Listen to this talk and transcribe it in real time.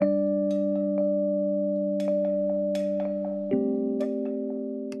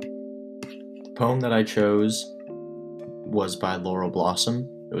poem that I chose was by Laurel Blossom.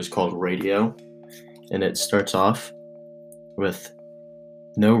 It was called Radio, and it starts off with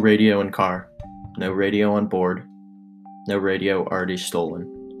no radio in car, no radio on board, no radio already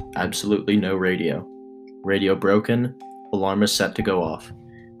stolen, absolutely no radio. Radio broken, alarm is set to go off.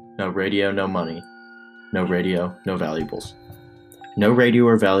 No radio, no money. No radio, no valuables. No radio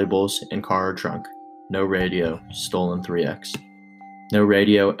or valuables in car or trunk. No radio, stolen 3x. No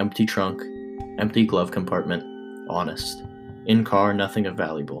radio, empty trunk, empty glove compartment, honest. In car, nothing of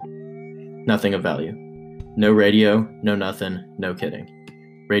valuable. Nothing of value. No radio, no nothing, no kidding.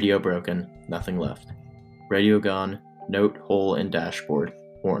 Radio broken, nothing left. Radio gone, note hole in dashboard,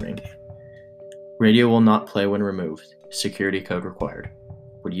 warning. Radio will not play when removed, security code required.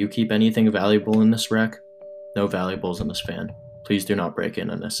 Would you keep anything valuable in this wreck? No valuables in this van. Please do not break in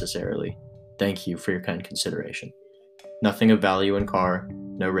unnecessarily. Thank you for your kind consideration. Nothing of value in car,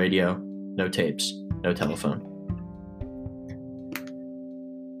 no radio, no tapes, no telephone.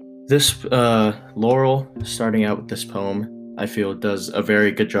 This, Laurel, starting out with this poem, I feel does a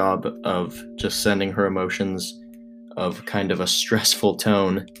very good job of just sending her emotions of kind of a stressful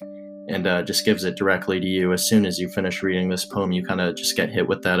tone and just gives it directly to you. As soon as you finish reading this poem, you kind of just get hit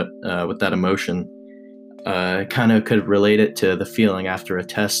with that emotion. Kind of could relate it to the feeling after a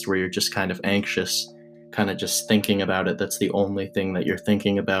test where you're just kind of anxious, kind of just thinking about it. That's the only thing that you're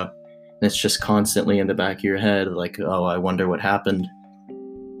thinking about. And it's just constantly in the back of your head, like, oh, I wonder what happened.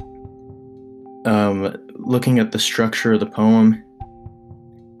 Looking at the structure of the poem,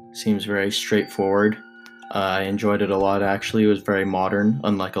 seems very straightforward. I enjoyed it a lot, actually. It was very modern,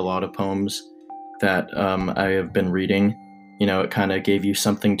 unlike a lot of poems that I have been reading. You know, it kind of gave you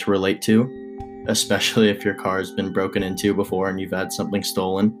something to relate to, especially if your car has been broken into before and you've had something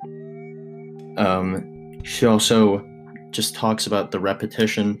stolen. She also just talks about the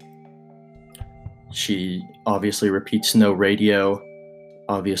repetition. She obviously repeats no radio,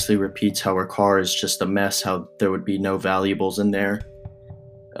 obviously repeats how her car is just a mess, how there would be no valuables in there.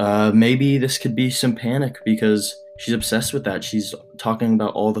 Maybe this could be some panic because she's obsessed with that. She's talking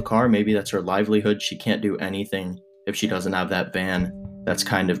about all the car. Maybe that's her livelihood. She can't do anything if she doesn't have that van. That's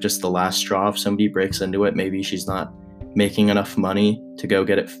kind of just the last straw. If somebody breaks into it, maybe she's not making enough money to go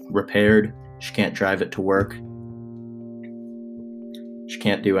get it repaired. She can't drive it to work. She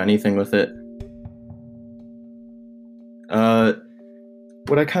can't do anything with it.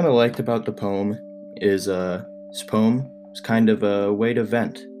 What I kind of liked about the poem is this poem is kind of a way to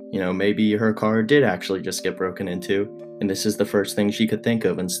vent. You know, maybe her car did actually just get broken into, and this is the first thing she could think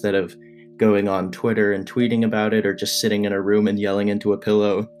of instead of going on Twitter and tweeting about it or just sitting in her room and yelling into a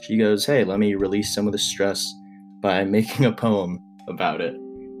pillow. She goes, hey, let me release some of the stress by making a poem about it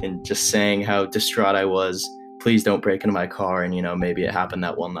and just saying how distraught I was. Please don't break into my car, and, you know, maybe it happened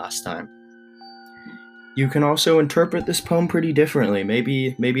that one last time. You can also interpret this poem pretty differently.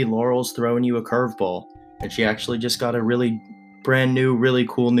 Maybe Laurel's throwing you a curveball, and she actually just got a really brand new, really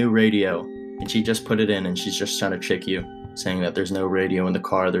cool new radio, and she just put it in, and she's just trying to trick you, saying that there's no radio in the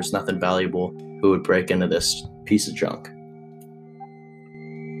car, there's nothing valuable, who would break into this piece of junk.